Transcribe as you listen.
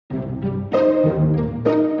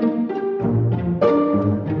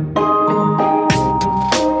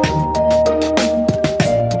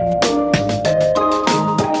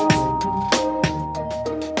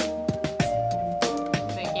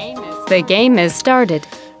The game is started.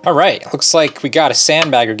 Alright, looks like we got a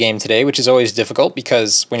Sandbagger game today, which is always difficult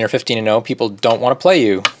because when you're 15-0, people don't want to play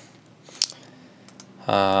you.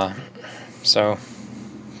 So,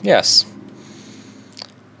 yes.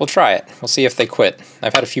 We'll try it. We'll see if they quit.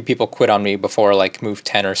 I've had a few people quit on me before, like move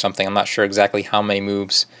 10 or something. I'm not sure exactly how many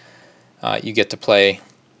moves you get to play.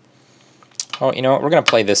 Oh, you know what? We're going to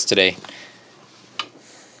play this today.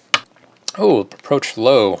 Oh, approach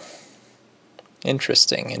low.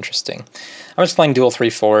 Interesting, interesting. I'm just playing dual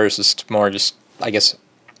 3/4s, just more I guess,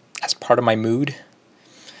 as part of my mood.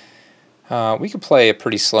 We could play a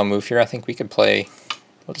pretty slow move here. I think we could play,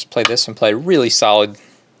 we'll just play this and play really solid.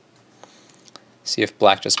 See if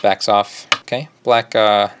black just backs off. Okay, black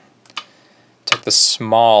took the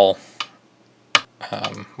small,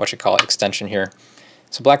 extension here.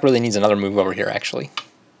 So black really needs another move over here, actually.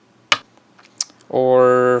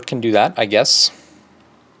 Or can do that, I guess.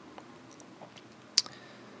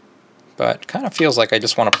 But kind of feels like I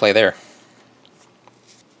just want to play there.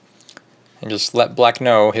 And just let black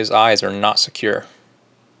know his eyes are not secure.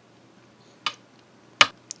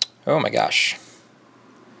 Oh my gosh.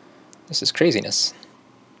 This is craziness.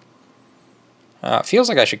 Feels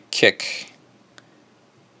like I should kick.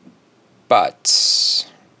 But...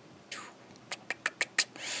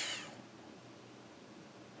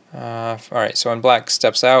 alright, so when black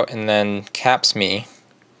steps out and then caps me,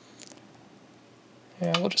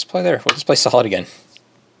 yeah, we'll just play there. We'll just play solid again.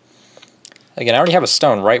 Again, I already have a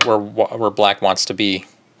stone right where black wants to be.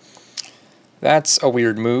 That's a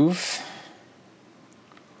weird move.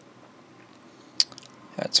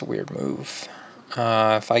 That's a weird move.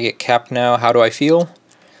 If I get capped now, how do I feel?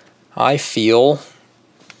 I feel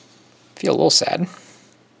a little sad.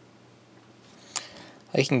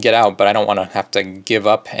 I can get out, but I don't want to have to give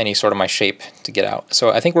up any sort of my shape to get out. So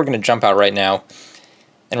I think we're going to jump out right now.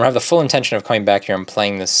 And we'll have the full intention of coming back here and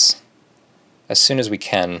playing this as soon as we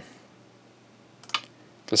can,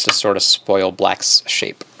 just to sort of spoil black's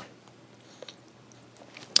shape.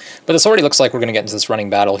 But this already looks like we're going to get into this running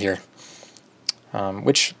battle here,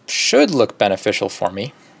 which should look beneficial for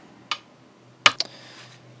me.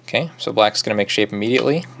 Okay, so black's going to make shape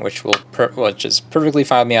immediately, which is perfectly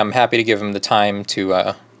fine with me. I'm happy to give him the time to,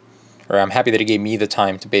 or I'm happy that he gave me the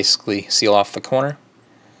time to basically seal off the corner.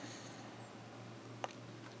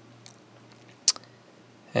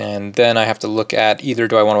 And then I have to look at either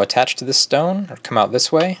do I want to attach to this stone or come out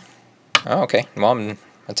this way. Oh, okay. Well, I'm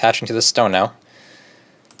attaching to this stone now.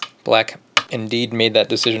 Black indeed made that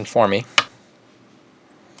decision for me.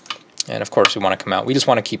 And of course we want to come out. We just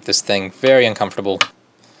want to keep this thing very uncomfortable.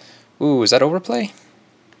 Ooh, is that overplay?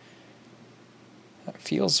 That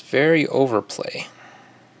feels very overplay.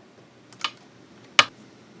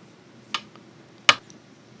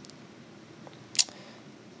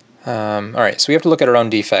 Alright, so we have to look at our own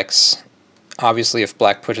defects. Obviously, if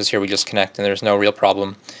black pushes here, we just connect and there's no real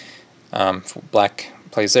problem. If black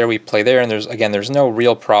plays there, we play there, and there's no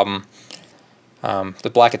real problem.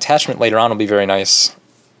 The black attachment later on will be very nice,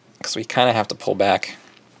 because we kind of have to pull back.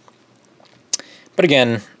 But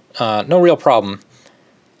again, no real problem.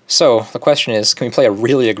 So the question is, can we play a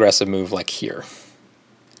really aggressive move like here?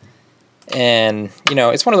 And, you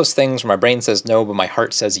know, it's one of those things where my brain says no, but my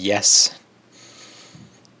heart says yes.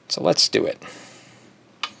 So let's do it.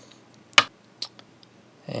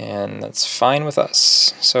 And that's fine with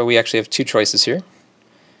us. So we actually have two choices here.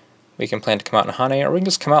 We can plan to come out in Hane, or we can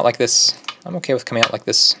just come out like this. I'm okay with coming out like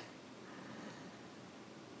this.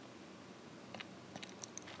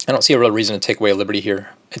 I don't see a real reason to take away a liberty here.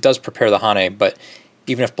 It does prepare the Hane, but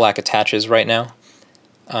even if black attaches right now,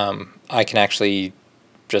 I can actually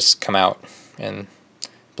just come out, and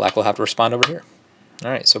black will have to respond over here.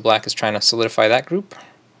 Alright, so black is trying to solidify that group,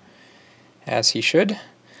 as he should.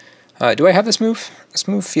 Do I have this move? This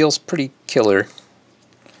move feels pretty killer.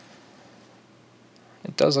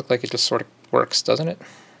 It does look like it just sort of works, doesn't it?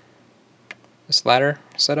 This ladder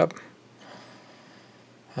setup.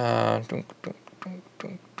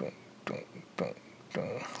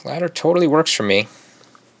 Ladder totally works for me.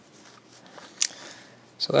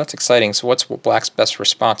 So that's exciting. So what's black's best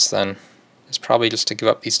response then? It's probably just to give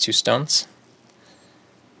up these two stones.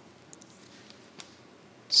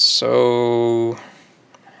 So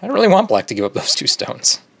I don't really want black to give up those two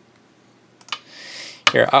stones.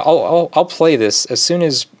 Here, I'll play this as soon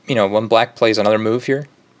as, you know, when black plays another move here,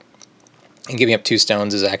 and giving up two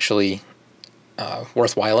stones is actually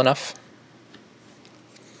worthwhile enough.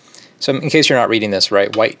 So in case you're not reading this,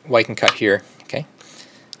 right, white can cut here, okay?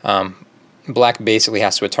 Black basically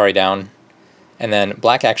has to Atari down, and then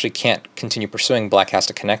black actually can't continue pursuing, black has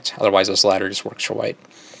to connect, otherwise this ladder just works for white.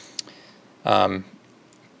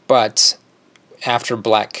 But after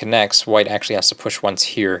black connects, white actually has to push once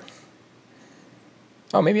here.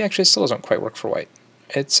 Oh, maybe actually it still doesn't quite work for white.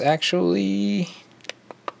 It's actually...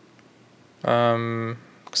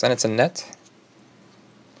 because then it's a net.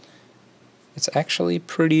 It's actually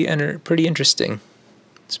pretty interesting.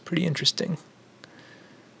 It's pretty interesting.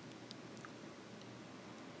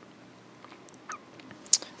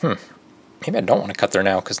 Maybe I don't want to cut there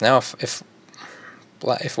now, because now if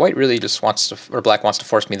white really just wants to, or black wants to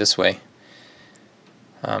force me this way,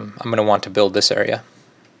 I'm going to want to build this area.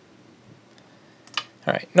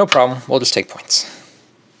 Alright, no problem. We'll just take points.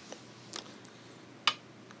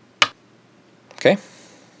 Okay.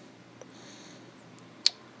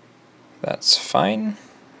 That's fine.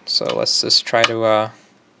 So let's just try to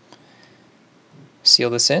seal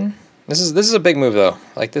this in. This is a big move though.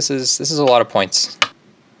 Like this is a lot of points.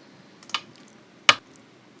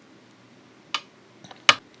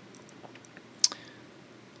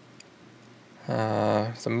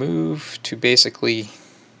 The move to basically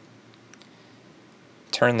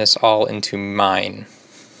turn this all into mine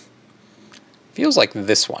feels like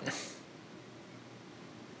this one.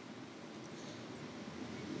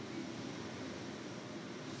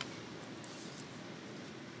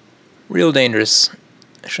 Real dangerous.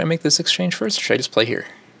 Should I make this exchange first, or should I just play here?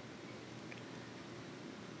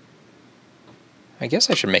 I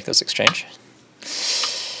guess I should make this exchange.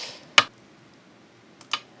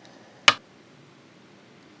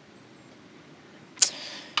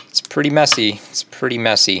 It's pretty messy. It's pretty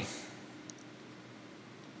messy.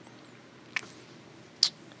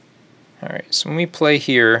 Alright, so when we play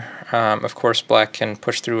here, of course black can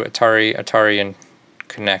push through Atari, and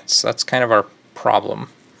connect. So that's kind of our problem.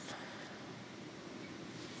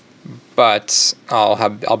 But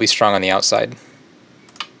I'll be strong on the outside.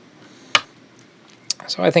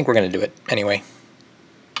 So I think we're going to do it anyway.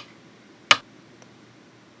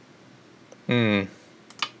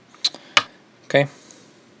 Okay.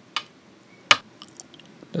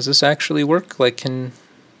 Does this actually work? Like, can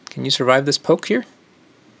you survive this poke here?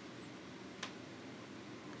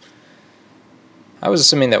 I was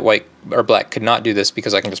assuming that white or black could not do this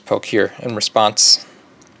because I can just poke here in response.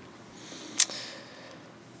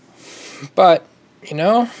 But, you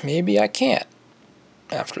know, maybe I can't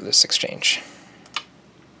after this exchange.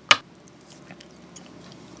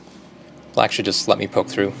 Black should just let me poke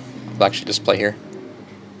through. Black should just play here.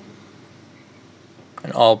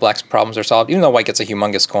 And all black's problems are solved. Even though white gets a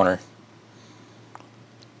humongous corner,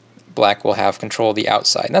 black will have control of the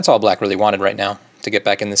outside. And that's all black really wanted right now to get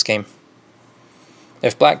back in this game.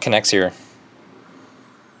 If black connects here,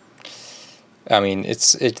 I mean,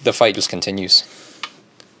 the fight just continues.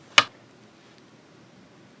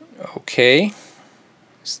 Okay,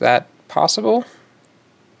 is that possible?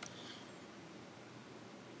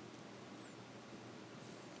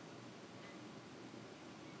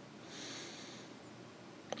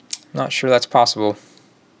 Not sure that's possible.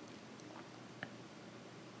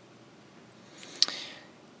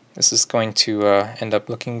 This is going to end up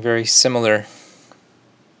looking very similar.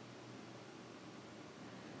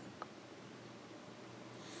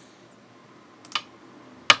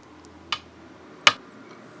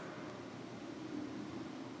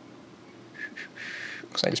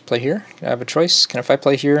 Can I just play here? Do I have a choice? If I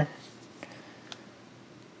play here?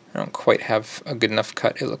 I don't quite have a good enough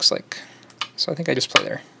cut, it looks like. So I think I just play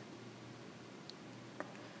there.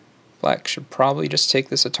 Black should probably just take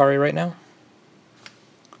this Atari right now.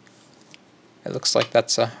 It looks like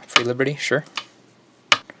that's a free liberty, sure.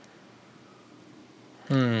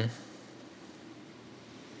 So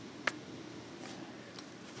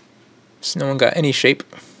no one got any shape.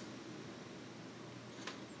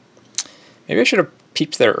 Maybe I should have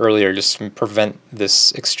peeped there earlier just to prevent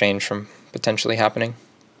this exchange from potentially happening.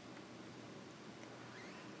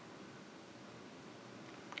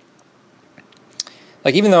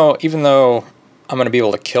 Like even though I'm going to be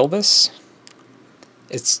able to kill this,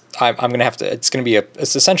 I'm going to have to.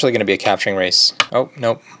 It's essentially going to be a capturing race. Oh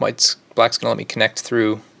nope, black's going to let me connect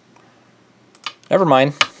through. Never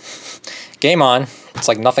mind. Game on. It's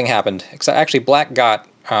like nothing happened. Except actually, black got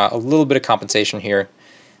a little bit of compensation here.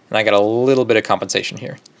 And I got a little bit of compensation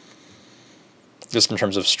here. Just in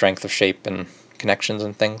terms of strength of shape and connections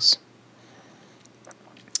and things.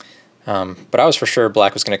 But I was for sure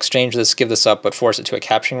black was going to exchange this, give this up, but force it to a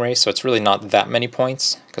capturing race, so it's really not that many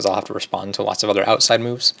points, because I'll have to respond to lots of other outside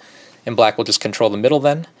moves. And black will just control the middle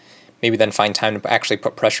then, maybe then find time to actually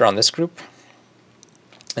put pressure on this group.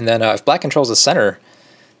 And then if black controls the center,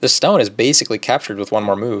 this stone is basically captured with one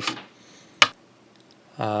more move.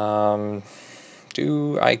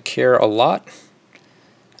 Do I care a lot?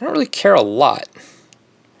 I don't really care a lot,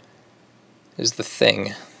 is the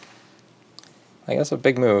thing. Like, that's a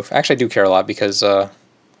big move. Actually, I do care a lot because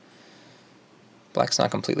black's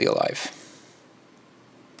not completely alive.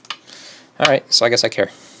 Alright, so I guess I care.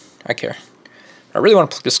 I care. I really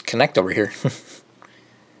want to just connect over here.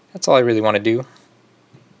 That's all I really want to do.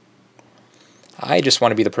 I just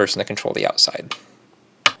want to be the person that controls the outside.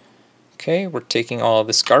 Okay, we're taking all of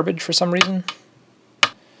this garbage for some reason.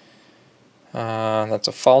 That's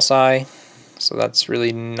a false eye, so that's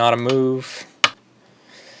really not a move.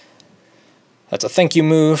 That's a thank you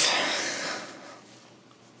move.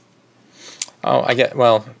 Oh, I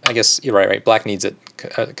guess you're right. Black needs it.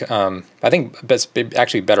 I think it's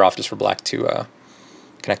actually better off just for black to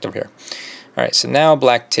connect over here. All right, so now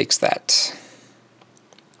black takes that.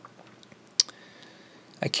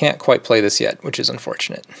 I can't quite play this yet, which is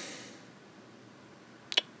unfortunate.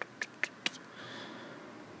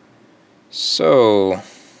 So,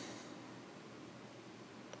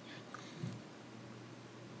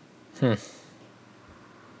 I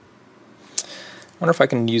wonder if I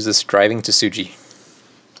can use this driving to Tsuji.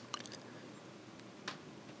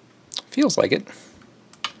 Feels like it.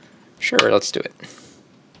 Sure, let's do it.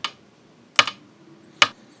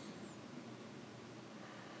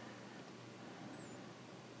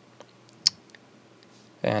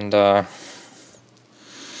 And I'll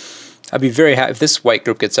be very happy if this white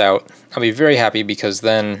group gets out. I'll be very happy because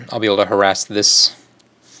then I'll be able to harass this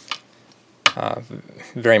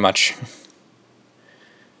very much.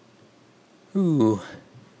 Ooh,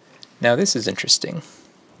 now this is interesting.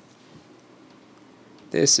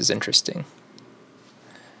 This is interesting.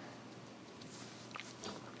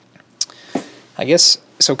 I guess,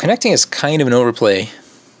 so connecting is kind of an overplay.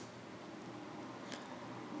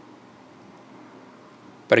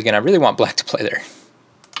 But again, I really want black to play there.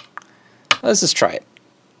 Let's just try it.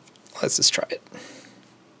 Let's just try it.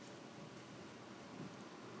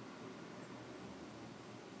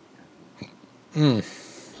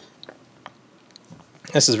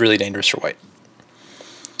 This is really dangerous for white.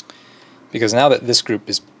 Because now that this group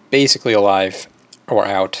is basically alive or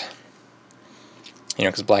out, you know,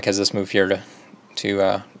 because black has this move here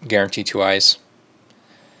to guarantee 2 eyes.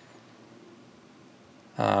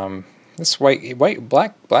 This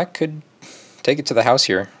black could take it to the house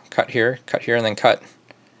here, cut here, and then cut.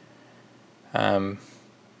 It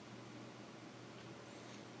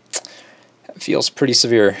feels pretty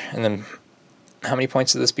severe. And then, how many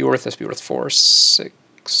points would this be worth? This would be worth 4,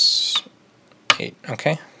 6, 8.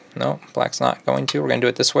 Okay, no, black's not going to. We're going to do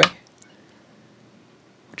it this way,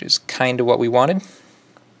 which is kind of what we wanted.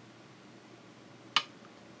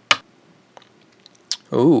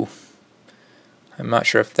 Ooh. I'm not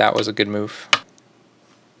sure if that was a good move.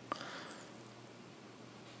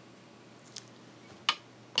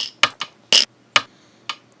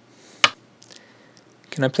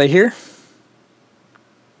 Can I play here?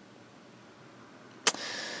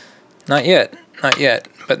 Not yet, not yet.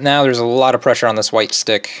 But now there's a lot of pressure on this white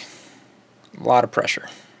stick. A lot of pressure.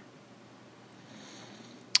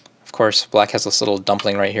 Of course, black has this little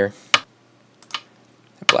dumpling right here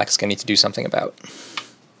that black's going to need to do something about.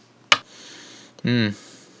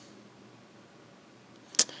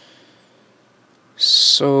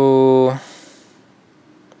 So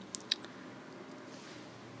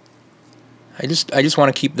I just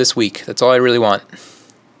want to keep this weak. That's all I really want.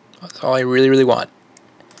 That's all I really want.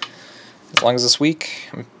 As long as this weak,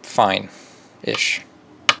 I'm fine-ish.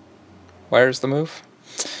 Where's the move?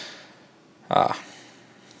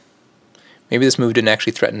 Maybe this move didn't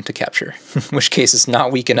actually threaten to capture, in which case it's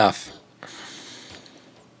not weak enough.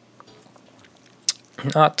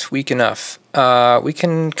 Not weak enough. We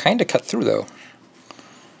can kind of cut through, though.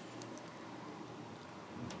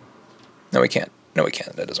 No, we can't. No, we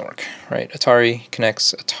can't. That doesn't work. Right? Atari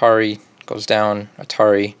connects. Atari goes down.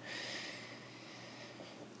 Atari.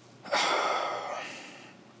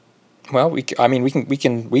 Well, I mean, we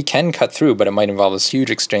can cut through, but it might involve this huge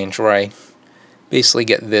exchange where I basically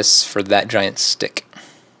get this for that giant stick.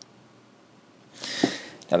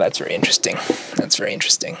 Now that's very interesting. That's very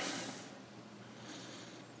interesting.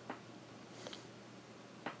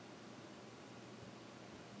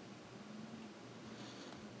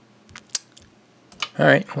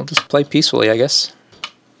 Alright, we'll just play peacefully, I guess.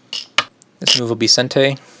 This move will be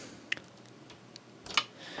Sente.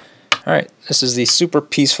 Alright, this is the super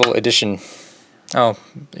peaceful edition. Oh,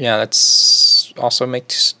 yeah, that's also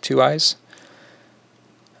makes 2 eyes.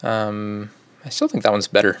 I still think that one's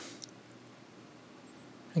better.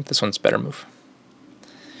 I think this one's a better move.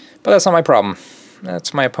 But that's not my problem.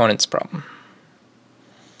 That's my opponent's problem.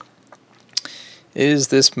 Is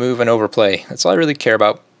this move an overplay? That's all I really care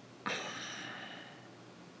about.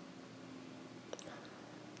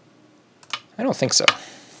 I don't think so.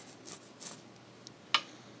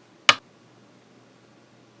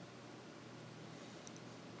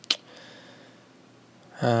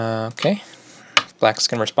 Okay, if black's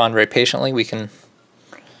going to respond very patiently, we can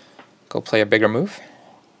go play a bigger move.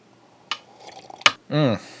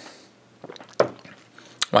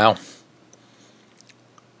 Wow.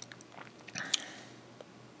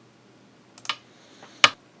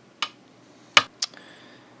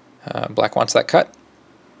 Black wants that cut.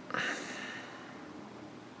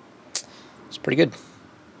 It's pretty good.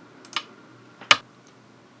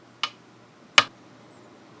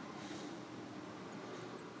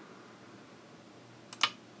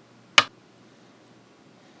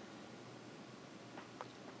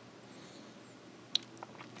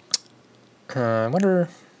 I wonder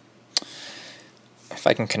if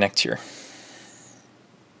I can connect here.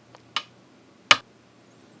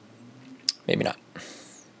 Maybe not.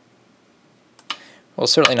 Well,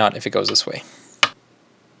 certainly not if it goes this way.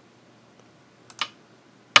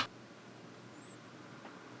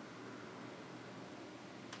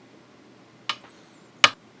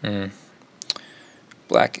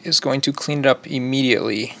 Black is going to clean it up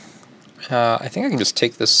immediately. I think I can just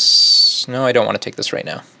take this. No, I don't want to take this right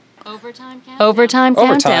now. Overtime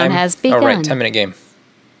countdown has begun. Oh, right, 10-minute game.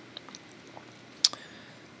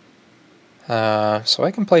 So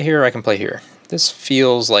I can play here, I can play here. This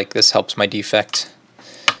feels like this helps my defect.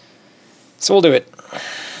 So we'll do it.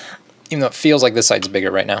 Even though it feels like this side's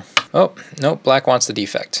bigger right now. Oh, no, black wants the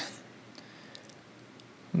defect.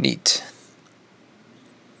 Neat.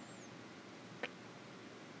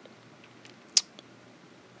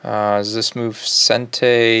 Does this move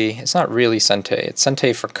Sente? It's not really Sente. It's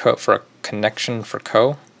Sente for ko, for a connection for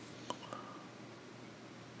ko.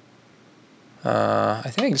 I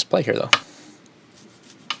think I can just play here though.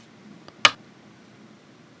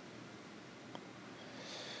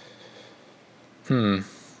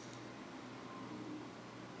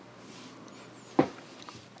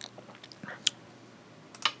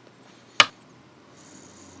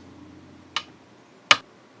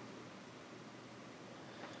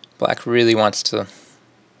 Black really wants to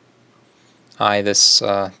eye this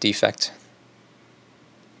defect.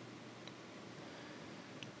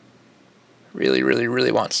 Really, really,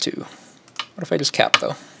 really wants to. What if I just cap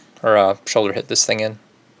though? Or shoulder hit this thing in?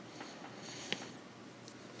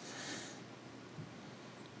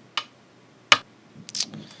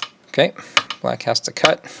 Okay, black has to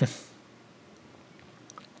cut.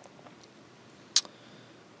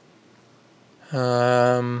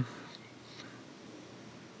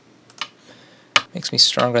 Makes me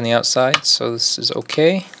stronger on the outside, so this is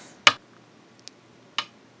okay.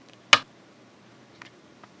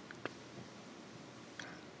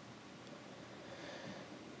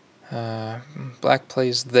 Black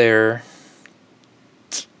plays there.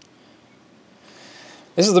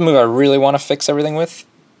 This is the move I really want to fix everything with,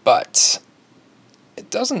 but it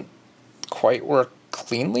doesn't quite work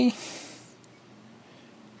cleanly.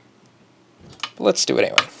 But let's do it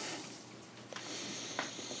anyway.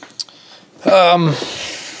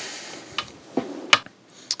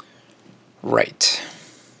 Right.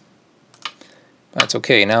 That's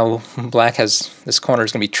okay. Now black has, this corner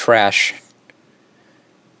is going to be trash.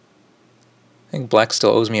 I think black still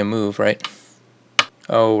owes me a move, right?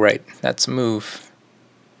 Oh, right. That's a move.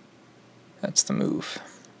 That's the move.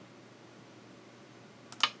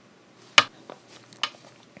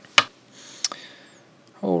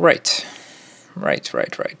 Oh, right.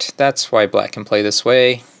 Right. That's why black can play this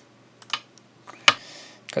way.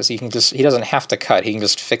 Because he doesn't have to cut, he can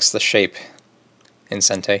just fix the shape in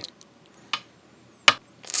Sente.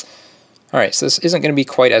 Alright, so this isn't going to be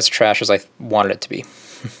quite as trash as I wanted it to be.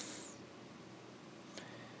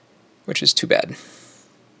 Which is too bad.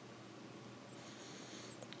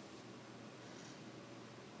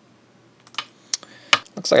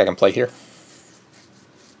 Looks like I can play here.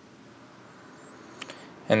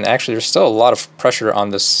 And actually there's still a lot of pressure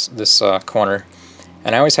on this corner.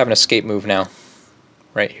 And I always have an escape move now.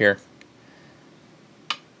 Right here.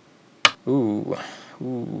 Ooh.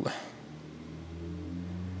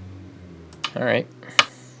 Alright.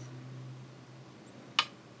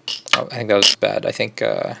 Oh, I think that was bad. I think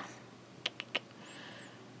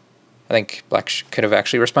black could have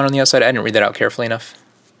actually responded on the outside. I didn't read that out carefully enough.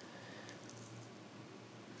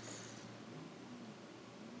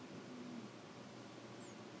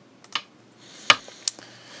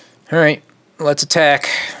 Alright, let's attack.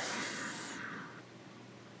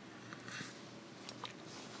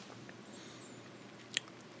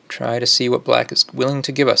 Try to see what black is willing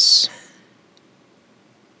to give us.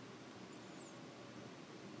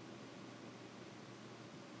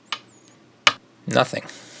 Nothing.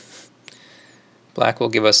 Black will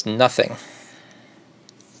give us nothing.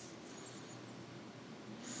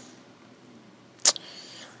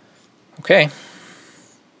 Okay.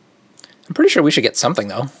 I'm pretty sure we should get something,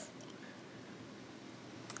 though.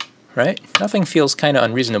 Right? Nothing feels kind of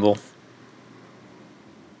unreasonable.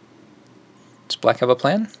 Does black have a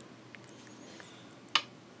plan?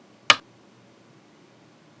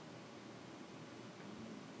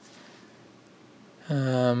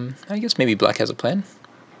 I guess maybe black has a plan.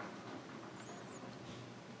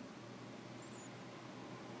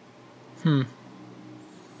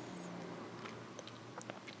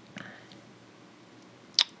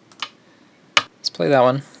 Let's play that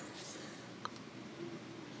one.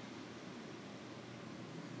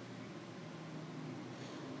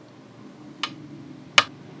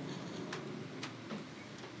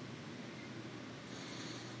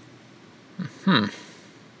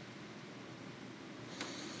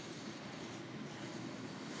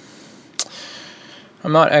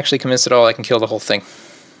 I'm not actually convinced at all I can kill the whole thing.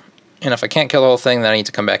 And if I can't kill the whole thing, then I need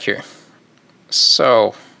to come back here.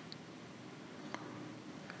 So...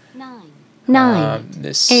 9,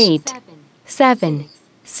 this 8, 7,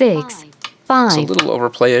 6, 5. It's a little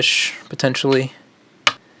overplay-ish, potentially.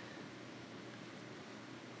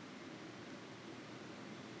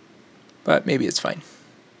 But maybe it's fine.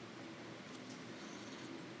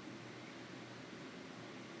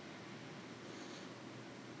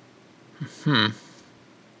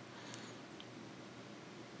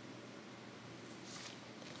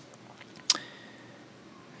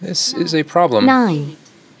 This is a problem. 9,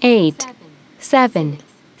 8, 7,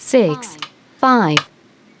 6, 5.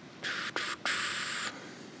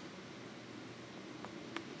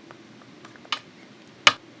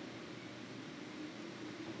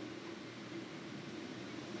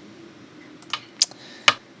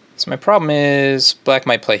 So my problem is black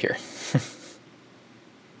might play here.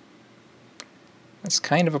 That's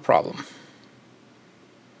kind of a problem.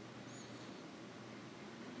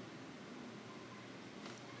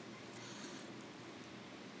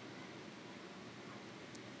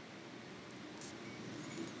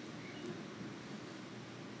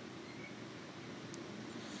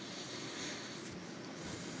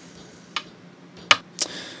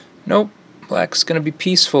 Nope, black's gonna be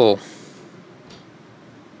peaceful.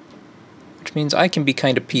 Which means I can be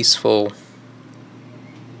kind of peaceful.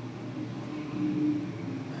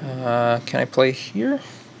 Can I play here?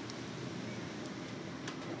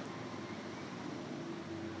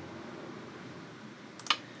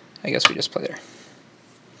 I guess we just play there.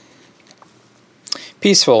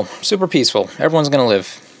 Peaceful, super peaceful. Everyone's gonna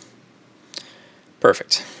live.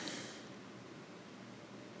 Perfect.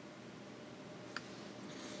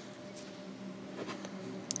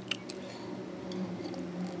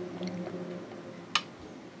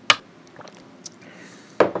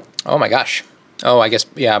 Oh my gosh. Oh, I guess,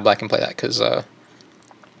 yeah, black can play that, because,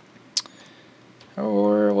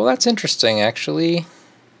 well, that's interesting, actually.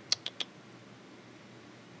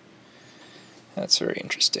 That's very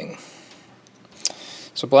interesting.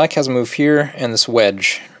 So black has a move here, and this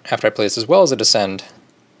wedge, after I play this, as well as a descend.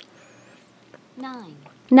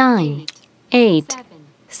 9, 8,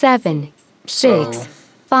 7, 6,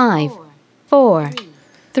 5, 4,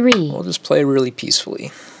 3. We'll just play really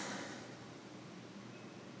peacefully.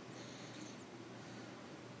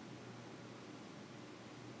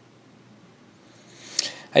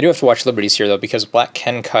 I do have to watch liberties here, though, because black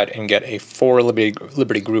can cut and get a 4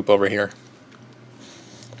 liberty group over here.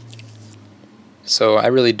 So I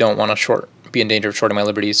really don't want to be in danger of shorting my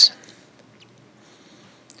liberties.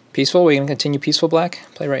 Peaceful, we're going to continue peaceful, black.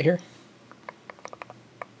 Play right here.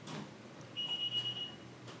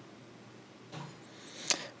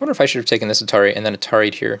 I wonder if I should have taken this Atari and then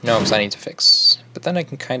Atari'd here. No, because I need to fix. But then I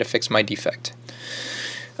can kind of fix my defect.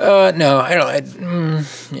 No, I don't.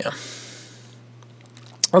 Yeah.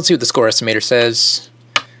 Let's see what the score estimator says.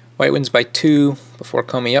 White wins by 2 before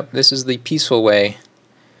Comey. Up. This is the peaceful way.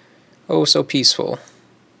 Oh, so peaceful.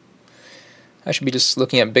 I should be just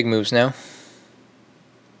looking at big moves now.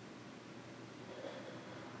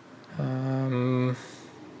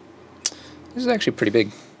 This is actually pretty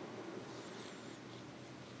big.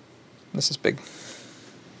 This is big.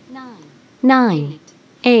 9,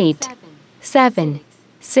 8, 7,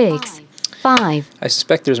 6, 5. I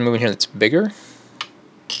suspect there's a move in here that's bigger.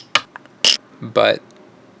 But,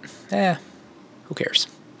 who cares?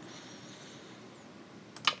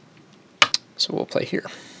 So we'll play here.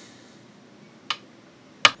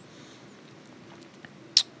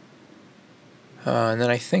 And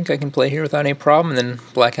then I think I can play here without any problem, and then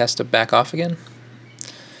black has to back off again.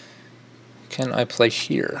 Can I play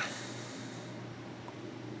here?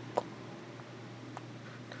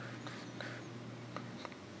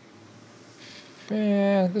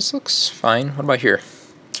 Yeah, this looks fine. What about here?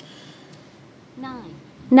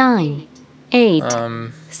 9, 8,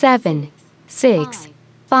 7, 6,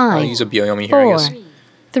 I'll 5, use a Byoyomi here, I 4, guess.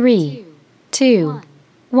 3, 2,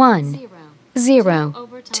 1, 0.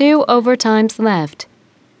 2 overtimes left.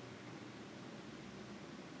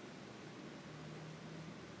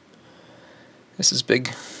 This is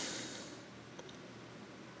big.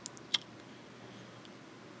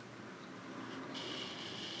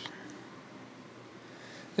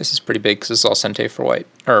 This is pretty big because it's all Sente for white,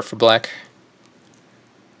 or for black.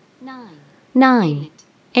 9,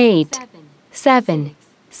 8, 7,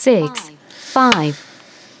 6,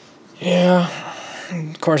 5. Yeah,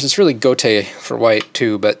 of course it's really Gote for white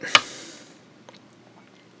too, but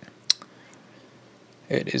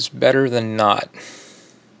it is better than not.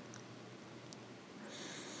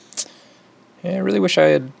 Yeah, I really wish I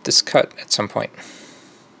had this cut at some point.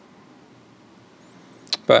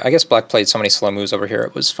 But I guess black played so many slow moves over here,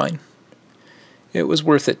 it was fine. It was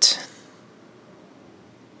worth it.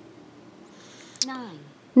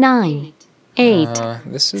 9, 8,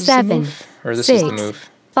 this is 7, the move? Or this 6, is the move?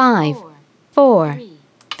 5, 4,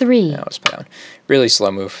 3. Yeah, let's put down. Really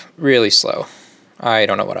slow move. Really slow. I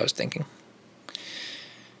don't know what I was thinking.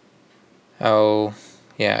 Oh,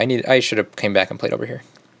 yeah, I should have came back and played over here.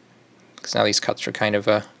 Because now these cuts are kind of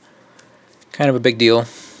a big deal.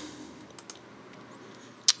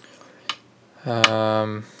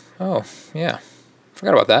 Oh, yeah.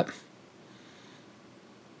 Forgot about that.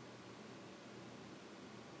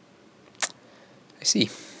 I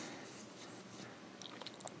see.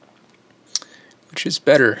 Which is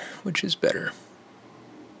better? Which is better?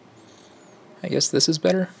 I guess this is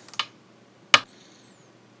better.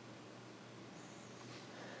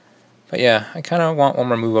 But yeah, I kind of want one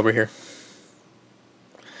more move over here.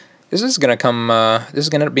 This is gonna come. This is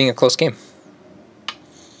gonna end up being a close game.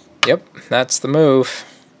 Yep, that's the move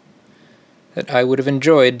that I would have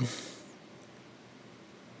enjoyed.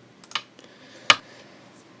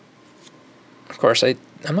 Of course, I'm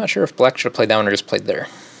not sure if black should have played down or just played there.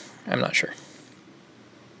 I'm not sure.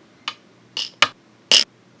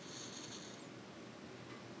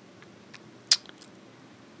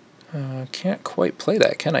 Can't quite play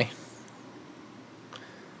that, can I?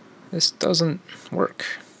 This doesn't work.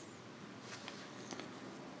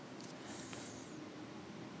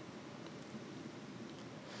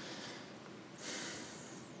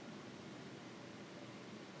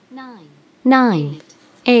 Nine,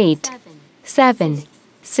 8, 7,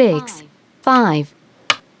 6, 5.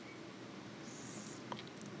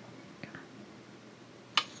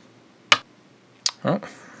 Oh,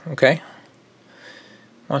 okay.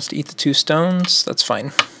 Wants to eat the 2 stones. That's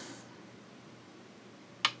fine.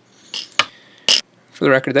 For the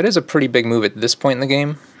record, that is a pretty big move at this point in the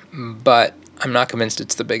game, but I'm not convinced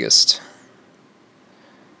it's the biggest.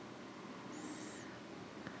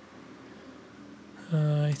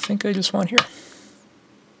 I think I just want here.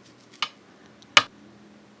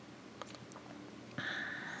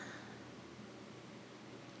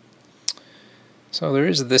 So there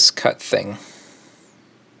is this cut thing.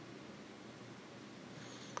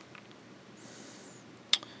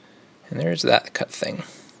 And there's that cut thing.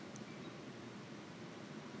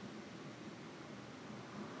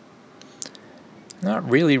 Not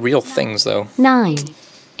really real things, though. 9,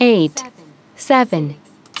 8, 7,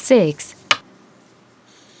 6.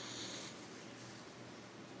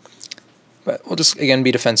 But we'll just, again,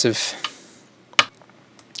 be defensive.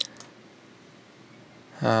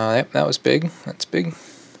 Yep, that was big. That's big.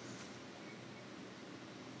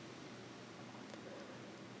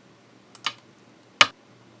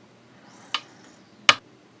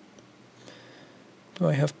 Do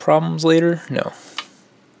I have problems later? No.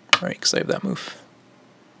 Alright, because I have that move.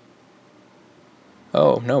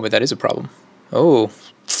 Oh, no, but that is a problem. Oh,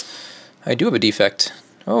 I do have a defect.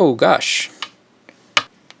 Oh, gosh.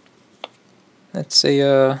 That's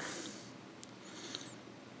a,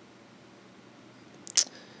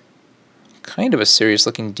 kind of a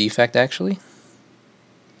serious-looking defect, actually.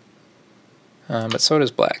 But so does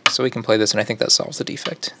black, so we can play this, and I think that solves the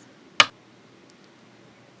defect.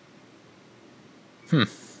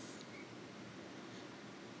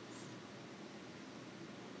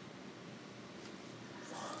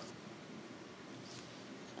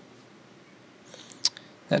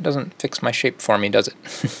 That doesn't fix my shape for me, does it?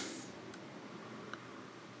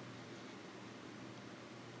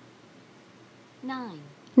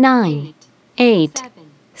 9, 8,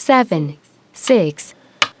 7, 6.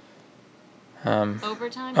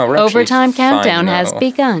 Overtime countdown has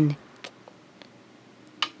begun.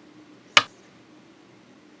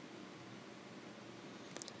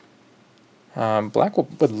 Black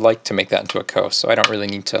would like to make that into a coast, so I don't really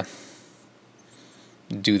need to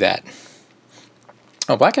do that.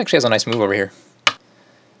 Oh, black actually has a nice move over here.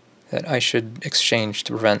 that I should exchange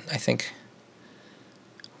to prevent, I think.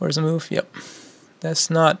 Where's the move? Yep. That's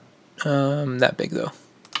not that big, though.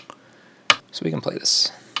 So we can play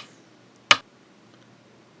this.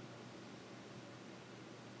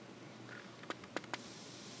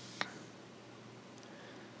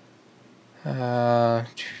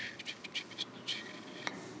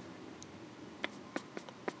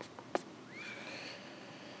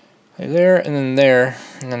 There, and then there,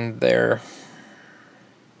 and then there.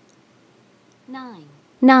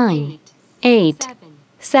 9, 8,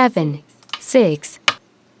 7, 6.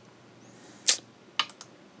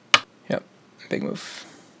 Yep, big move.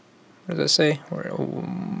 What does that say?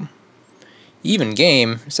 Even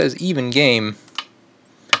game. It says even game.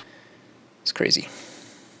 It's crazy.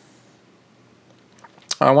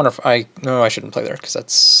 I wonder if no, I shouldn't play there because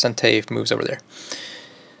that's Sente moves over there.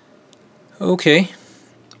 Okay.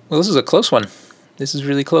 Well, this is a close one. This is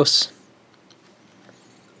really close.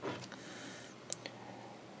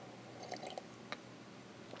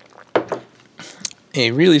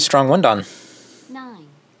 A really strong one-don.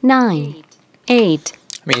 9, 8.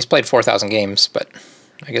 I mean, he's played 4,000 games, but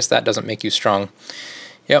I guess that doesn't make you strong.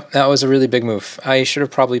 Yep, that was a really big move. I should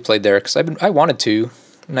have probably played there because I wanted to,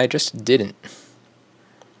 and I just didn't.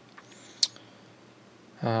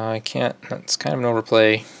 I can't. That's kind of an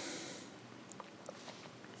overplay.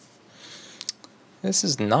 This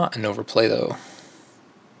is not an overplay, though.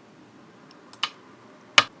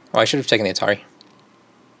 Oh, I should have taken the Atari.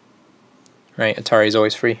 Right, Atari is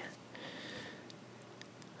always free.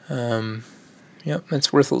 Yep,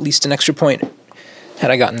 it's worth at least an extra point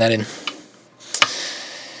had I gotten that in.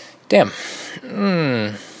 Damn.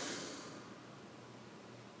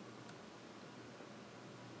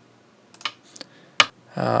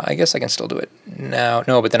 I guess I can still do it now.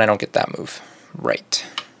 No, but then I don't get that move. Right.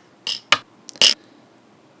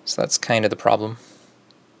 So that's kind of the problem.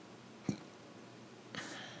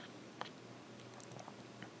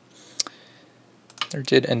 There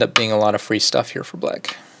did end up being a lot of free stuff here for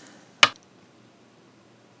black.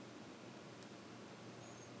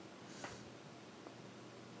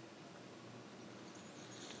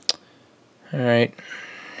 Alright,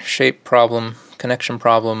 shape problem, connection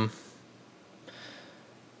problem.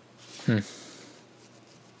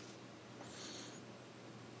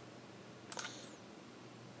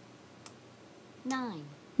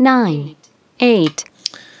 9, 8.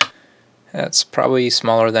 That's probably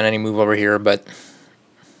smaller than any move over here, but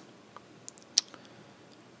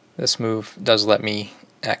this move does let me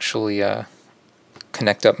actually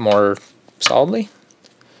connect up more solidly.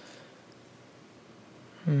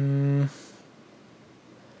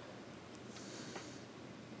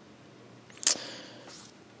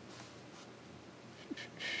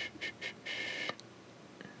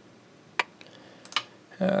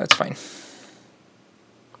 That's fine.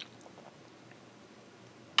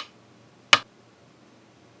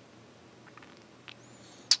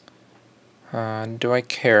 Do I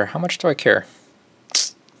care? How much do I care?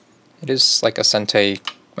 It is like a Sente.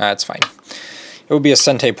 That's fine. It would be a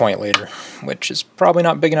Sente point later, which is probably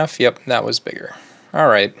not big enough. Yep, that was bigger.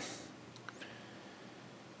 Alright.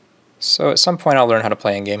 So at some point I'll learn how to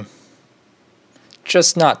play in game.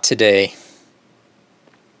 Just not today.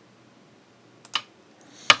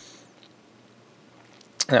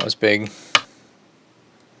 That was big.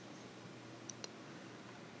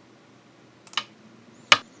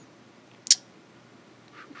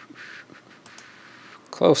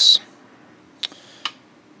 Close.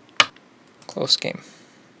 Close game.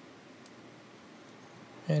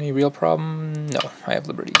 Any real problem? No, I have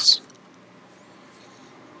liberties.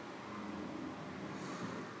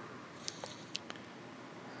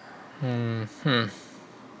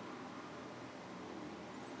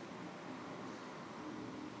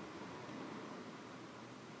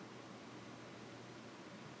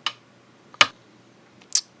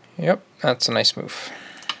 Yep, that's a nice move,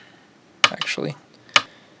 actually.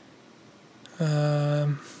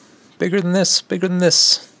 Bigger than this, bigger than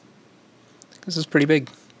this. This is pretty big.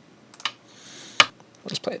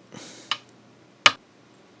 Let's play it.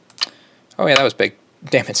 Oh yeah, that was big.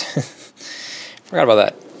 Damn it. Forgot about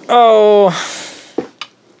that. Oh,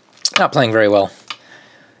 not playing very well.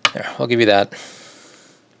 There, I'll give you that.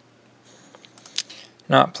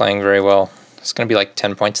 Not playing very well. It's going to be like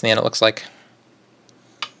 10 points in the end, it looks like.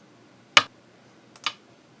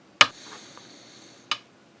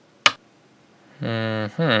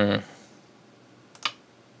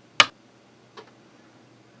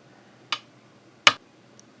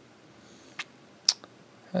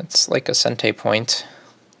 That's like a Sente point.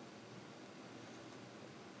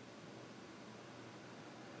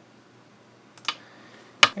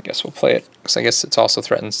 I guess we'll play it, because I guess it also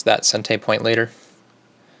threatens that Sente point later.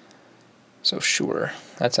 So sure,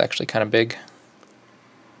 that's actually kind of big.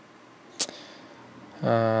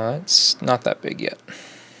 It's not that big yet.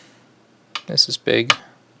 This is big.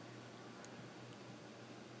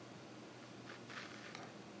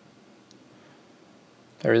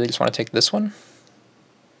 I really just want to take this one.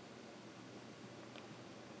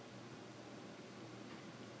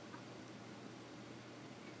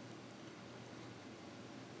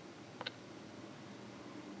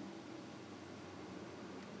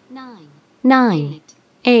 Nine,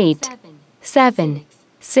 eight, seven,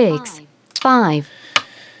 six, five.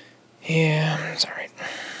 Yeah, it's alright.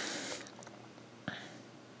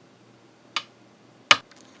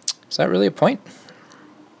 Is that really a point?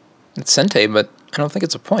 It's Sente, but I don't think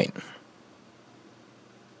it's a point.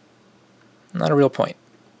 Not a real point.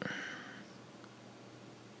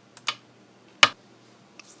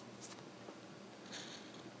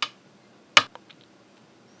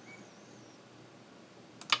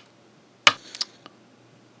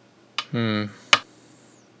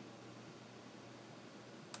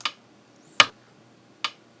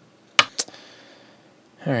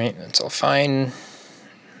 Alright, that's all fine.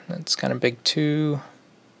 That's kind of big too.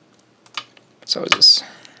 So is this.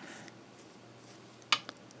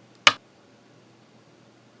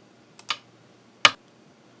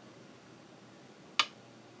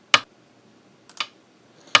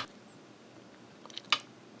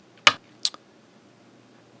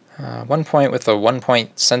 One point with a 1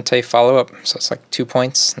 point Sente follow-up, so it's like 2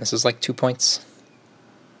 points. This is like 2 points.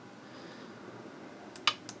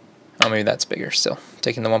 Oh, maybe that's bigger still.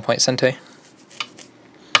 Taking the 1 point Sente.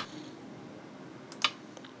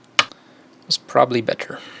 Was probably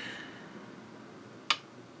better.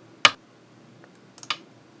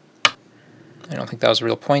 I don't think that was a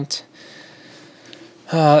real point.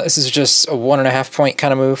 This is just a 1.5 point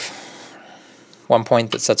kind of move. 1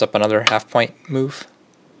 point that sets up another half point move.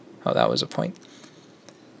 Oh, that was a point.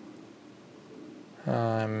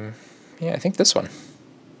 Yeah, I think this one.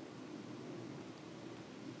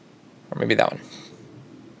 Or maybe that one.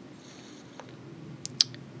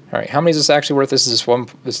 Alright, how many is this actually worth? This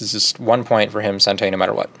is just 1 point for him, Sente, no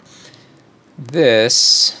matter what.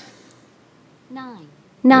 This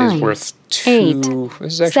Nine, is worth 2. eight,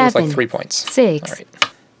 This is actually worth like 7, 3 points. 6. Alright.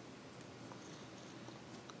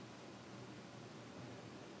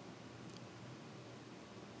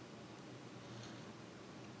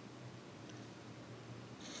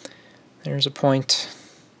 There's a point.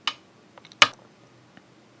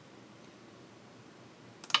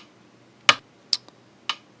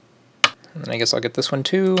 And then I guess I'll get this one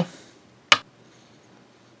too.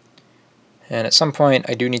 And at some point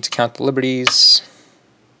I do need to count the liberties.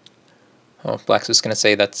 Oh, black's just going to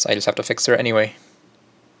say that I just have to fix there anyway.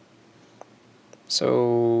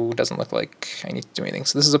 So it doesn't look like I need to do anything.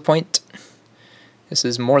 So this is a point. This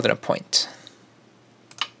is more than a point.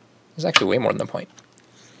 This is actually way more than a point.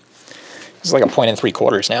 This is like a 1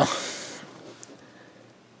 3/4 now.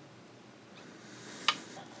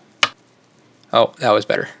 Oh, that was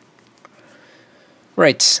better.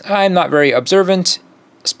 Right, I'm not very observant,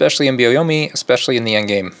 especially in Byoyomi, especially in the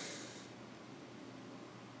endgame.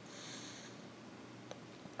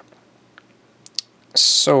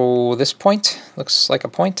 So this point looks like a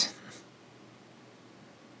point.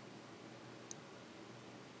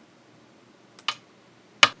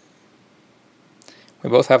 We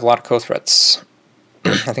both have a lot of co-threats.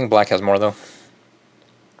 I think black has more though.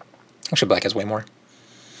 Actually, black has way more.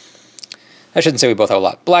 I shouldn't say we both have a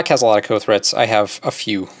lot. Black has a lot of co-threats. I have a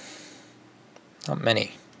few. Not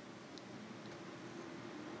many.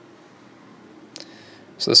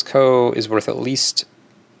 So this ko is worth at least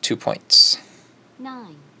 2 points.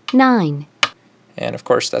 Nine. And of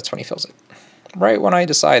course, that's when he fills it. Right when I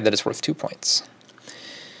decide that it's worth 2 points.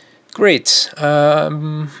 Great.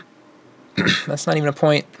 That's not even a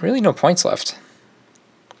point. Really no points left.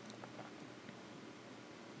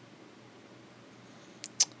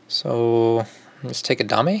 So let's take a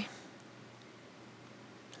dame.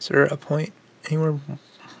 Is there a point anywhere?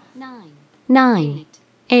 Nine,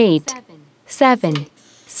 eight, 7,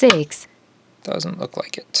 6. Doesn't look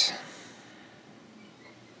like it.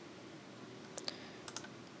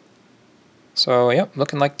 So, yep,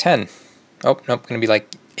 looking like 10. Oh, nope, gonna be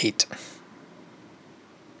like 8.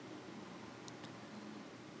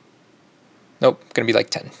 Nope, gonna be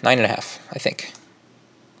like 10. 9.5, I think.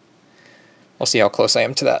 We'll see how close I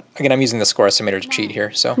am to that. Again, I'm using the score estimator to cheat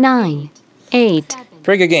here, so. 9, 8.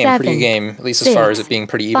 Pretty good game, 7, pretty good game, at least as far as it being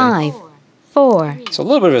pretty even. 5, 4. So a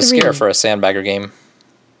little bit of a 3. scare for a Sandbagger game.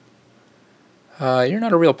 You're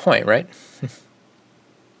not a real point, right?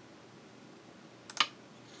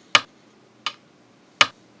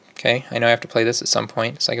 Okay, I know I have to play this at some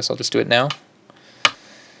point, so I guess I'll just do it now.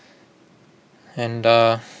 And,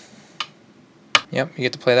 yep, you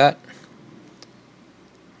get to play that.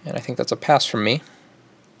 And I think that's a pass from me.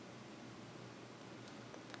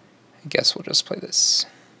 I guess we'll just play this.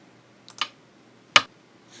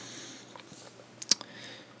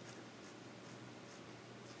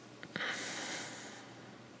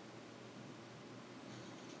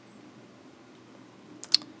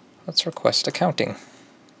 Let's request accounting.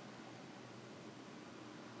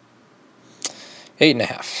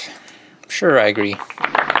 8.5. Sure, I agree. Alright,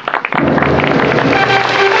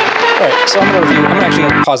 so I'm actually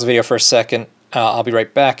going to pause the video for a second. I'll be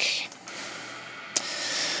right back.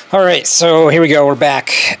 Alright, so here we go, we're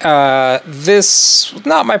back. This was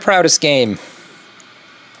not my proudest game.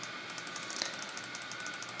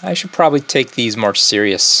 I should probably take these more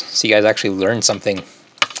serious so you guys actually learn something.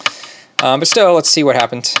 But still, let's see what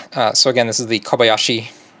happened. So again, this is the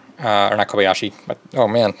Kobayashi, or not Kobayashi, but, oh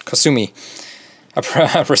man, Kasumi,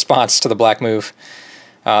 a response to the black move.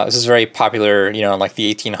 This is very popular, you know, in like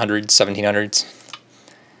the 1800s, 1700s.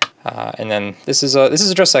 And then this is a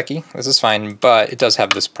Joseki. This is fine, but it does have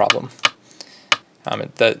this problem.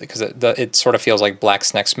 Because it sort of feels like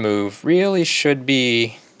black's next move really should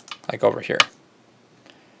be like over here,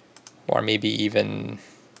 or maybe even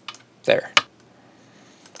there.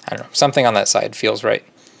 I don't know, something on that side feels right.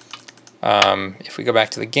 If we go back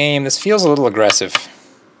to the game, this feels a little aggressive.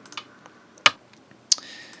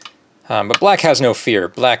 But black has no fear.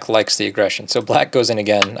 Black likes the aggression. So black goes in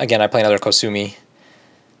again. Again, I play another Kosumi.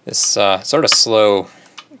 This sort of slow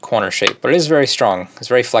corner shape, but it is very strong. It's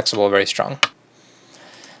very flexible, very strong.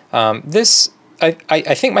 I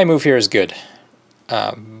think my move here is good.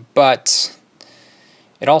 But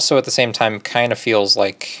it also at the same time kind of feels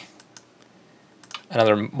like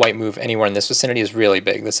another white move anywhere in this vicinity is really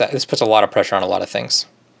big. This puts a lot of pressure on a lot of things.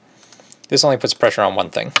 This only puts pressure on one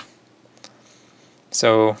thing.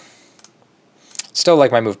 So still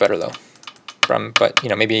like my move better though. But you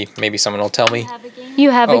know, maybe someone will tell me.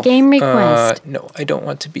 You have a game request. No, I don't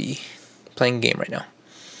want to be playing a game right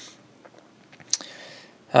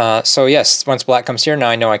now. So yes, once black comes here, now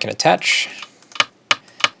I know I can attach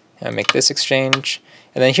and make this exchange.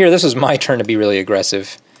 And then here, this is my turn to be really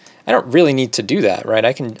aggressive. I don't really need to do that, right?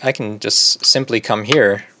 I can just simply come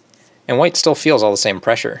here, and white still feels all the same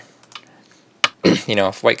pressure. You know,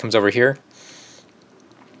 if white comes over here,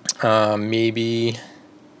 maybe,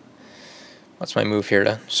 what's my move here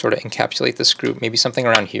to sort of encapsulate this group? Maybe something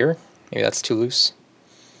around here? Maybe that's too loose.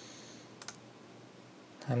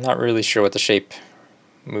 I'm not really sure what the shape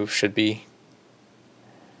move should be.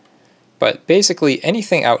 But basically,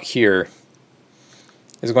 anything out here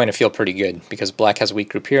is going to feel pretty good because black has a weak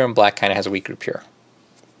group here and black kind of has a weak group here.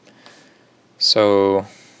 So,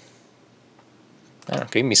 I don't know,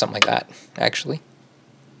 give me something like that, actually.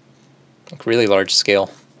 Like really large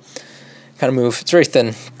scale kind of move. It's very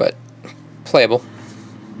thin, but playable.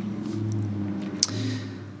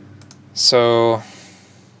 So,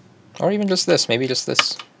 or even just this, maybe just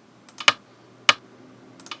this.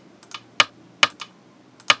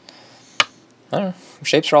 I don't know,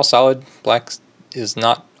 shapes are all solid. Black is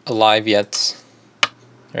not alive yet.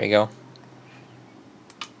 There you go.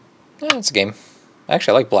 Yeah, it's a game.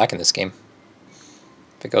 Actually, I like black in this game.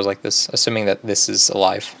 If it goes like this, assuming that this is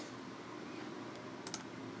alive.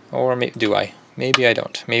 Or do I? Maybe I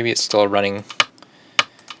don't. Maybe it's still a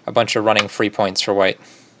bunch of running free points for white.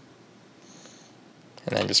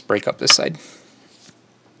 And then just break up this side.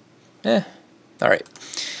 Alright.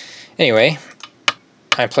 Anyway,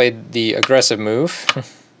 I played the aggressive move.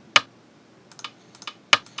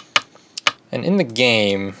 And in the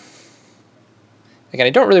game, again, I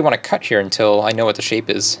don't really want to cut here until I know what the shape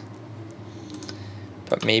is.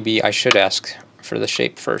 But maybe I should ask for the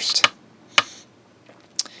shape first.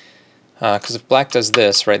 Because if black does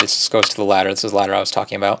this, right, this just goes to the ladder. This is the ladder I was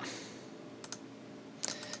talking about.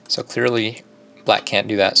 So clearly black can't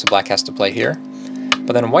do that, so black has to play here.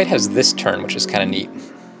 But then white has this turn, which is kind of neat.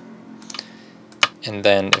 And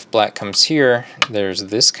then if black comes here, there's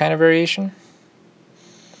this kind of variation.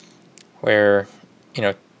 Where, you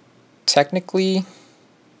know, technically,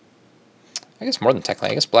 I guess more than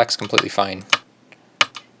technically, I guess black's completely fine.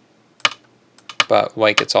 But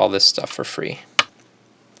white gets all this stuff for free.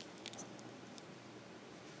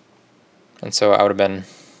 And so I would have been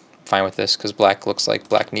fine with this because black looks like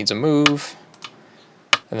black needs a move.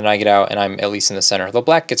 And then I get out and I'm at least in the center. Though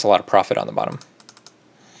black gets a lot of profit on the bottom.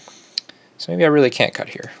 So maybe I really can't cut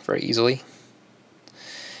here very easily.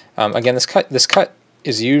 Again, this cut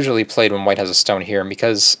is usually played when white has a stone here, and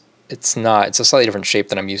because it's not, it's a slightly different shape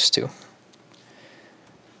than I'm used to.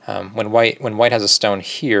 When white has a stone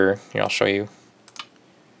here, I'll show you.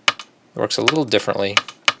 It works a little differently,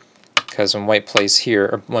 because when white plays here,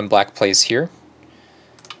 or when black plays here,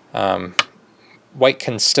 white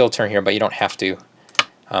can still turn here, but you don't have to.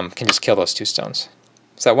 Can just kill those 2 stones.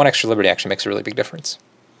 So that 1 extra liberty actually makes a really big difference.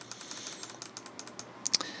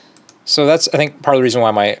 So that's, I think, part of the reason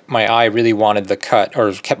why my eye really wanted the cut,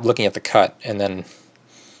 or kept looking at the cut, and then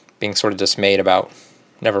being sort of dismayed about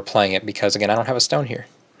never playing it, because, again, I don't have a stone here.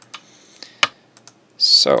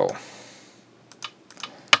 So,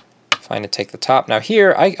 fine to take the top. Now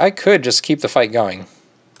here, I could just keep the fight going.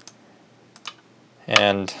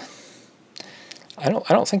 And I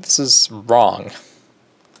don't think this is wrong.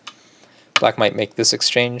 Black might make this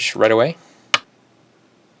exchange right away.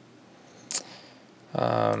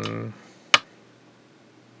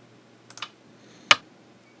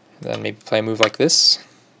 Then maybe play a move like this.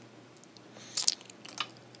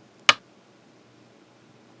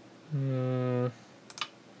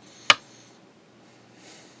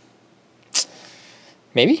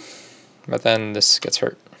 Maybe, but then this gets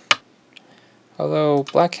hurt. Although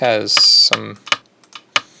black has some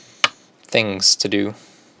things to do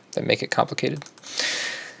that make it complicated.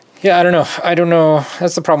 Yeah, I don't know.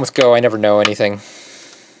 That's the problem with Go. I never know anything.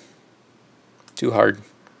 Too hard.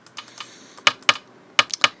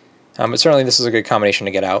 But certainly this is a good combination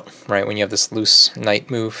to get out, right? When you have this loose knight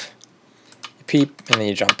move, you peep, and then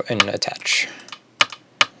you jump and attach.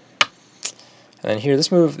 And then here,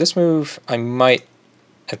 this move, I might,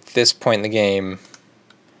 at this point in the game,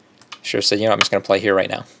 sure say, I'm just going to play here right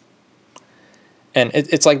now. And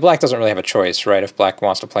it's like black doesn't really have a choice, right? If black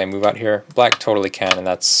wants to play a move out here, black totally can, and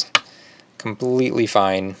that's completely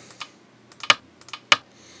fine.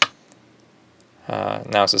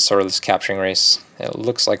 Now it's sort of this capturing race. It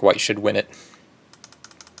looks like white should win it.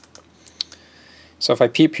 So if I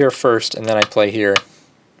peep here first, and then I play here,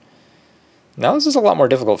 now this is a lot more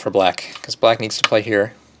difficult for black, because black needs to play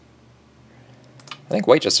here. I think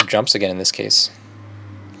white just jumps again in this case.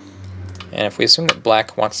 And if we assume that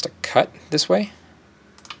black wants to cut this way,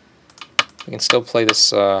 we can still play this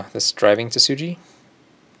this driving Tsuji.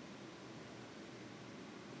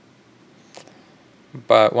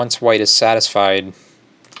 But once white is satisfied,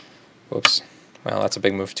 whoops, well, that's a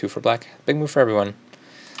big move too for black. Big move for everyone.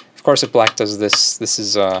 Of course, if black does this, this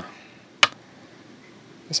doesn't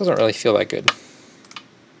really feel that good.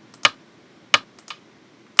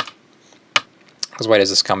 Because white has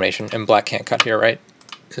this combination, and black can't cut here, right?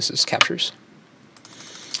 This is captures.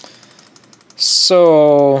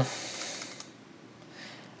 So I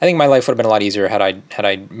think my life would have been a lot easier had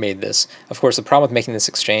I made this. Of course, the problem with making this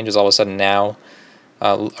exchange is all of a sudden now,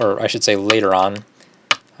 or I should say later on,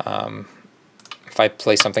 if I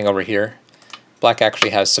play something over here, black actually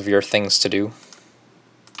has severe things to do,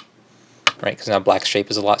 right? Because now black's shape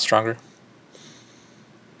is a lot stronger.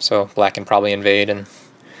 So black can probably invade and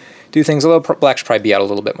do things, although black should probably be out a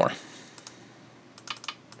little bit more.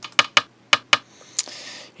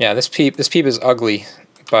 Yeah, this peep is ugly,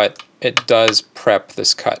 but it does prep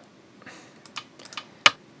this cut.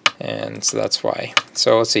 And so that's why.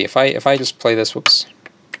 So let's see, if I just play this, whoops,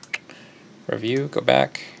 review, go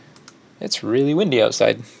back. It's really windy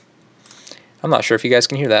outside. I'm not sure if you guys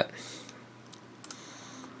can hear that.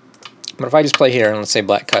 But if I just play here and let's say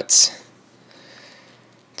black cuts,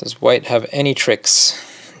 does white have any tricks?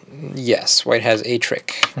 Yes, white has a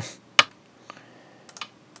trick.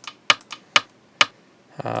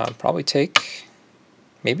 Probably take,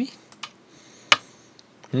 maybe?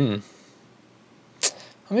 Well,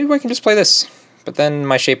 maybe I can just play this, but then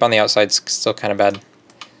my shape on the outside's still kind of bad.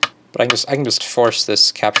 But I can just force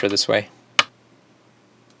this capture this way.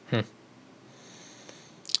 And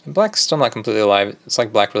black's still not completely alive. It's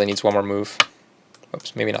like black really needs one more move.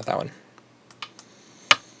 Oops, maybe not that one.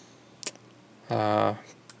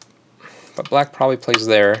 But black probably plays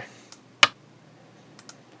there.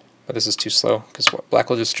 But this is too slow, because black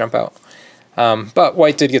will just jump out. But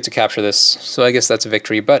white did get to capture this, so I guess that's a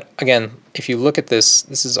victory. But again, if you look at this,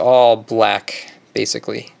 this is all black,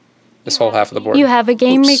 basically. This whole half of the board. You have a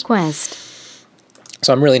game request.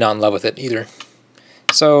 So I'm really not in love with it either.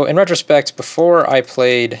 So in retrospect, before I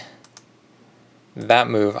played that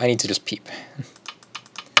move, I need to just peep.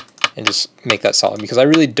 And just make that solid, because I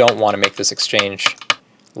really don't want to make this exchange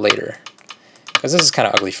later. Because this is kind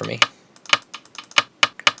of ugly for me.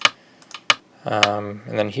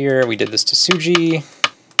 And then here we did this to Tsuji,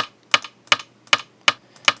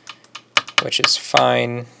 which is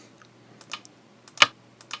fine.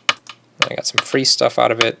 I got some free stuff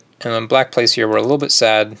out of it. And when black plays here, we're a little bit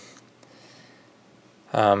sad.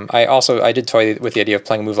 I did toy with the idea of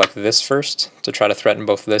playing a move like this first to try to threaten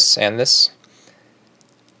both this and this.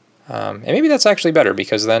 And maybe that's actually better,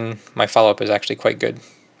 because then my follow-up is actually quite good.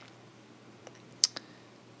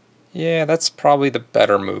 Yeah, that's probably the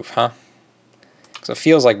better move, huh? Because it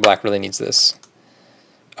feels like black really needs this.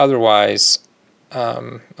 Otherwise,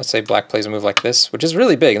 let's say black plays a move like this, which is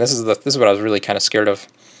really big, and this is what I was really kind of scared of.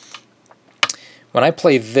 When I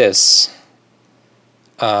play this,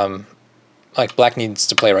 like black needs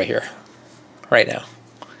to play right here, right now.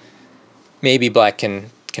 Maybe black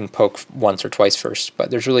can poke once or twice first, but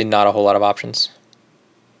there's really not a whole lot of options.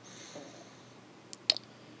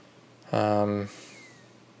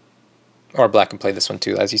 Or black can play this one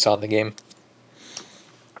too, as you saw in the game.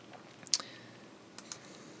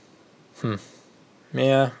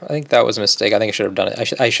 Yeah, I think that was a mistake. I think I should have done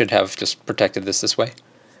it. I should have just protected this way.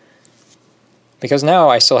 Because now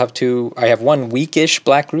I still have I have one weakish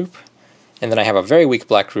black group, and then I have a very weak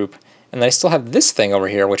black group, and then I still have this thing over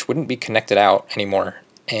here, which wouldn't be connected out anymore,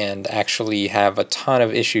 and actually have a ton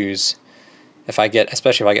of issues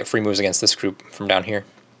especially if I get free moves against this group from down here.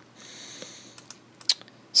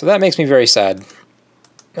 So that makes me very sad.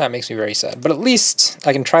 That makes me very sad. But at least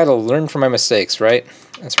I can try to learn from my mistakes, right?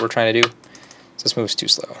 That's what we're trying to do. So this move's too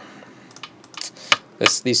slow.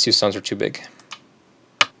 These two stones are too big.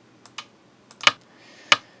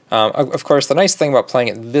 Of course, the nice thing about playing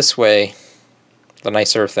it this way, the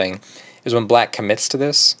nicer thing, is when black commits to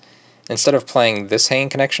this, instead of playing this hanging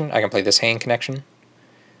connection, I can play this hanging connection,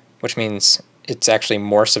 which means it's actually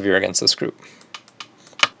more severe against this group.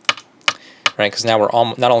 Right? Because now we're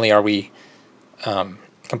not only are we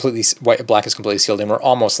black is completely sealed in, we're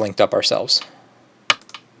almost linked up ourselves.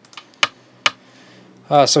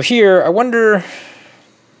 So here, I wonder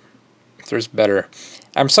if there's better.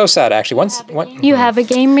 I'm so sad, actually. You have a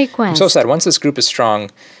game request. I'm so sad. Once this group is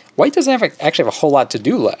strong, white doesn't actually have a whole lot to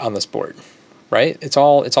do on this board, right? It's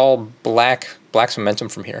all black's momentum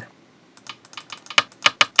from here.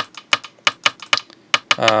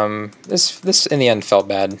 This in the end felt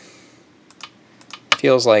bad.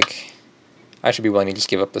 Feels like I should be willing to just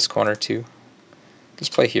give up this corner too.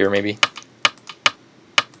 Just play here maybe.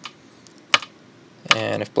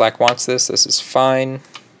 And if black wants this is fine.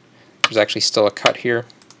 There's actually still a cut here.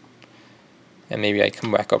 And maybe I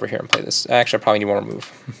come back over here and play this. Actually, I probably need one more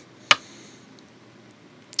move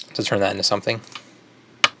to turn that into something.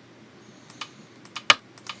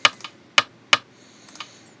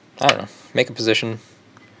 I don't know. Make a position.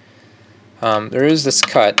 There is this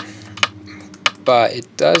cut, but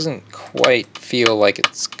it doesn't quite feel like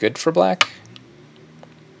it's good for black.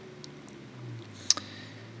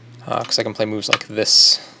 Because I can play moves like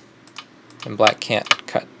this, and black can't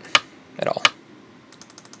cut at all.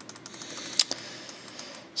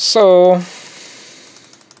 So,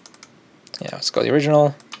 yeah, let's go the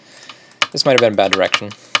original. This might have been a bad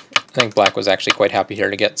direction. I think black was actually quite happy here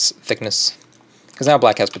to get thickness, because now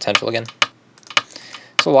black has potential again.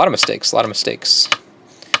 So a lot of mistakes, a lot of mistakes.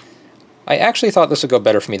 I actually thought this would go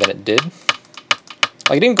better for me than it did.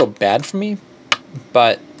 Like, it didn't go bad for me,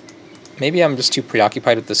 but maybe I'm just too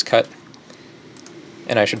preoccupied with this cut,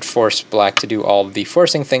 and I should force black to do all the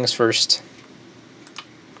forcing things first.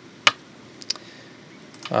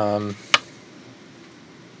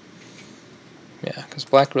 Yeah, because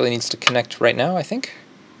black really needs to connect right now, I think.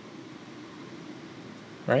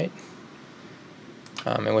 Right?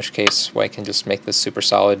 In which case, white can just make this super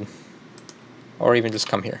solid, or even just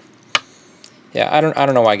come here. Yeah, I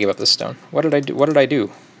don't know why I gave up this stone. What did I do? What did I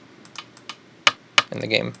do in the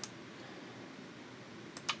game?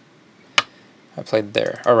 I played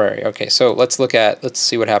there. Alright, okay, so let's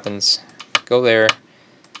see what happens. Go there.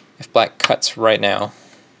 If black cuts right now,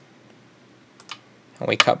 and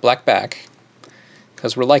we cut black back,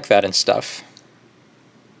 because we're like that and stuff.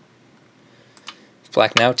 If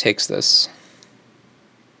black now takes this,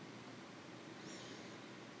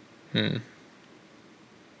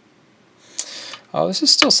 oh, this is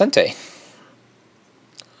still Sente.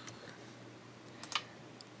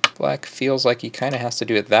 Black feels like he kind of has to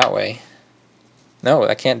do it that way. No,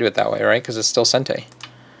 I can't do it that way, right? Because it's still Sente.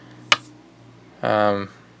 I'm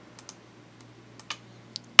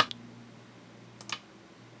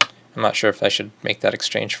not sure if I should make that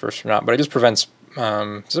exchange first or not, but it just prevents...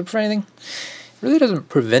 does it prevent anything? It really doesn't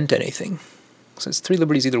prevent anything. So it's 3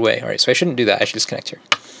 liberties either way. Alright, so I shouldn't do that. I should just connect here.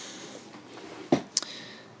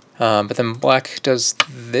 But then black does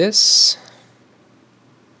this.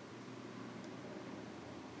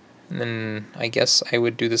 And then I guess I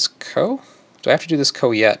would do this ko. Do I have to do this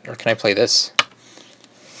ko yet, or can I play this?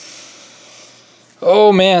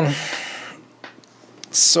 Oh man.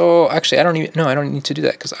 So actually I don't need to do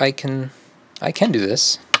that, because I can do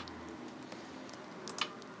this.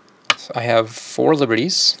 So I have 4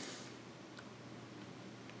 liberties.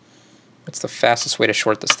 What's the fastest way to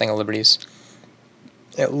short this thing of liberties?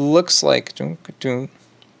 It looks like... It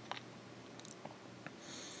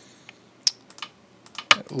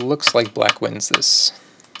looks like black wins this.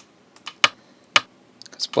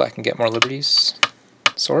 Because black can get more liberties.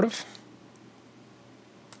 Sort of.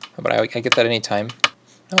 But I get that any time.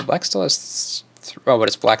 No, black still has... Oh, but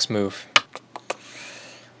it's black's move.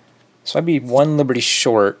 So I'd be 1 liberty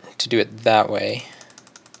short to do it that way.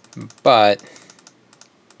 But...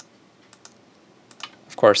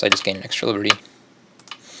 of course, I just gain an extra liberty.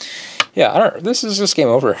 Yeah, this is just game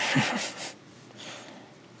over.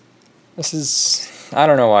 This is... I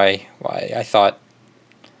don't know why I thought...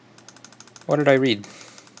 What did I read?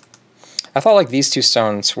 I thought like these 2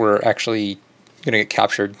 stones were actually going to get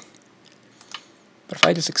captured. But if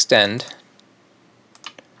I just extend,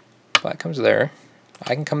 black comes there,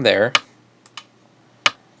 I can come there,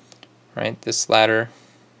 right? This ladder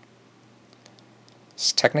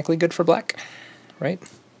is technically good for black, right?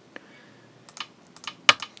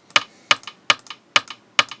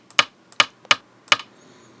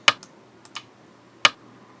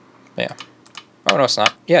 Yeah. Oh, no, it's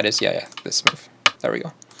not. Yeah, it is. Yeah, this move. There we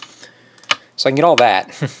go. So I can get all that.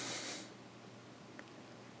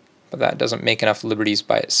 But that doesn't make enough liberties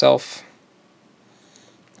by itself.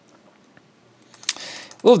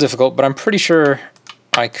 A little difficult, but I'm pretty sure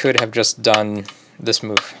I could have just done this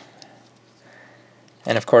move.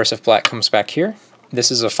 And of course, if black comes back here,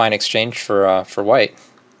 this is a fine exchange for white.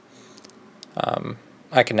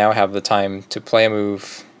 I can now have the time to play a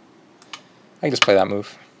move. I can just play that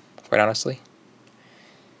move, quite honestly.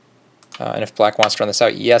 And if black wants to run this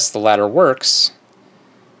out, yes, the ladder works,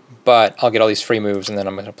 but I'll get all these free moves and then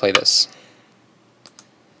I'm going to play this.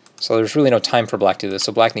 So there's really no time for black to do this,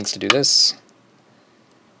 so black needs to do this.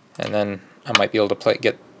 And then I might be able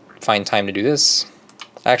to find time to do this.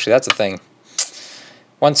 Actually, that's the thing.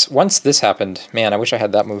 Once this happened, man, I wish I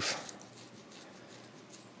had that move.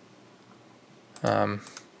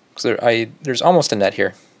 There's almost a net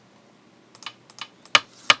here.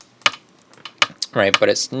 Right, but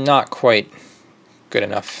it's not quite good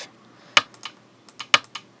enough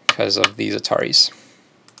because of these Ataris.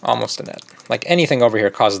 Almost a net. Like anything over here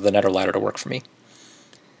causes the net or ladder to work for me.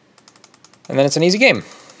 And then it's an easy game.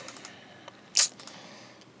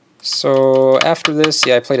 So after this,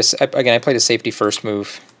 yeah, I played a safety first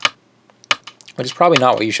move, which is probably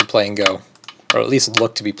not what you should play in Go, or at least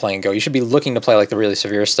look to be playing Go. You should be looking to play like the really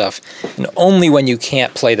severe stuff, and only when you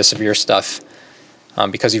can't play the severe stuff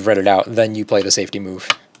because you've read it out, then you play the safety move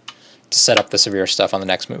to set up the severe stuff on the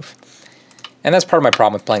next move. And that's part of my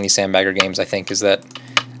problem with playing these Sandbagger games, I think, is that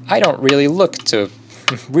I don't really look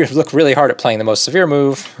really hard at playing the most severe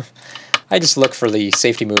move. I just look for the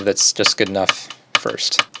safety move that's just good enough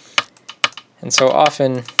first. And so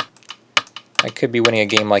often I could be winning a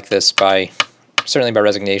game like this certainly by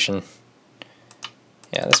resignation.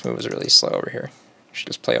 Yeah, this move was really slow over here. I should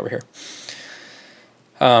just play over here.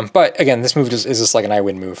 But again, this move is just like an I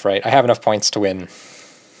win move, right? I have enough points to win.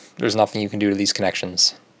 There's nothing you can do to these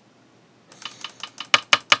connections.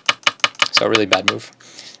 So really bad move.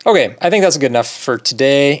 Okay, I think that's good enough for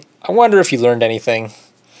today. I wonder if you learned anything.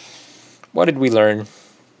 What did we learn?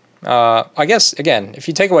 I guess, again, if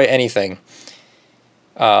you take away anything,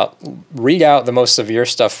 read out the most severe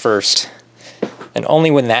stuff first, and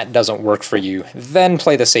only when that doesn't work for you, then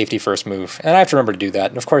play the safety first move. And I have to remember to do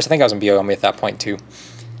that. And of course, I think I was in BOM at that point too.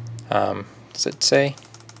 Does it say?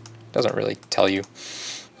 Doesn't really tell you.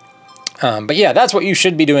 But yeah, that's what you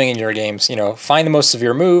should be doing in your games. You know, find the most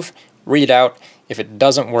severe move, read it out. If it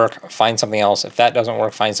doesn't work, find something else. If that doesn't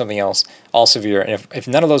work, find something else, all severe. And if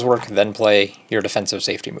none of those work, then play your defensive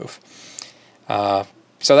safety move.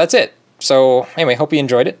 So that's it. So anyway, hope you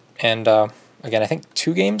enjoyed it. And again, I think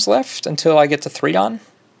 2 games left until I get to 3 on.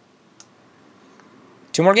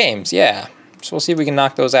 2 more games, yeah. So we'll see if we can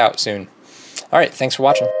knock those out soon. All right, thanks for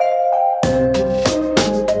watching.